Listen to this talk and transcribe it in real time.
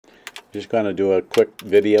Just going to do a quick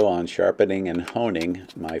video on sharpening and honing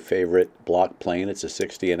my favorite block plane. It's a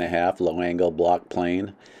 60.5 low angle block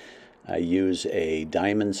plane. I use a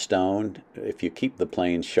diamond stone. If you keep the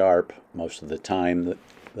plane sharp most of the time,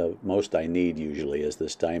 the most I need usually is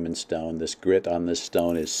this diamond stone. This grit on this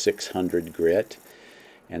stone is 600 grit,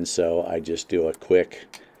 and so I just do a quick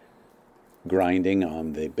grinding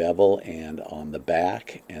on the bevel and on the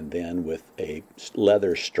back, and then with a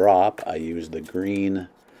leather strop I use the green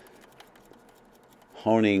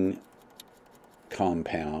honing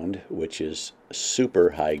compound, which is super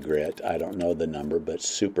high grit. I don't know the number, but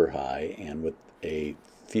super high, and with a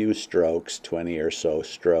few strokes, 20 or so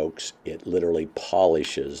strokes, it literally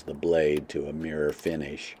polishes the blade to a mirror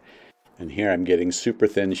finish. And here I'm getting super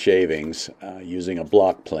thin shavings using a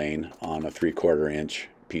block plane on a 3/4 inch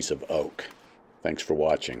piece of oak. Thanks for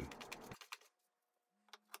watching.